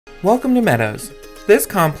Welcome to Meadows. This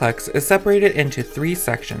complex is separated into 3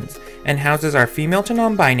 sections and houses our female to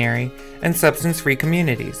non-binary and substance-free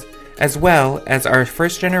communities, as well as our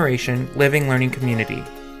first-generation living learning community.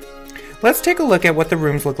 Let's take a look at what the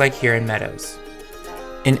rooms look like here in Meadows.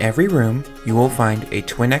 In every room, you will find a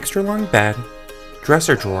twin extra-long bed,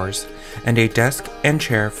 dresser drawers, and a desk and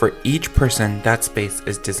chair for each person that space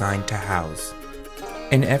is designed to house.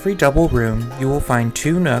 In every double room, you will find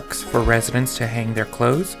 2 nooks for residents to hang their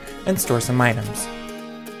clothes and store some items.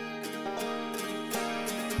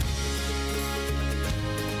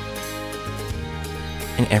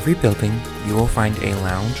 In every building, you will find a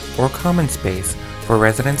lounge or common space for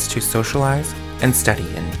residents to socialize and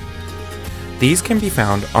study in. These can be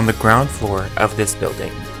found on the ground floor of this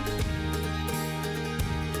building.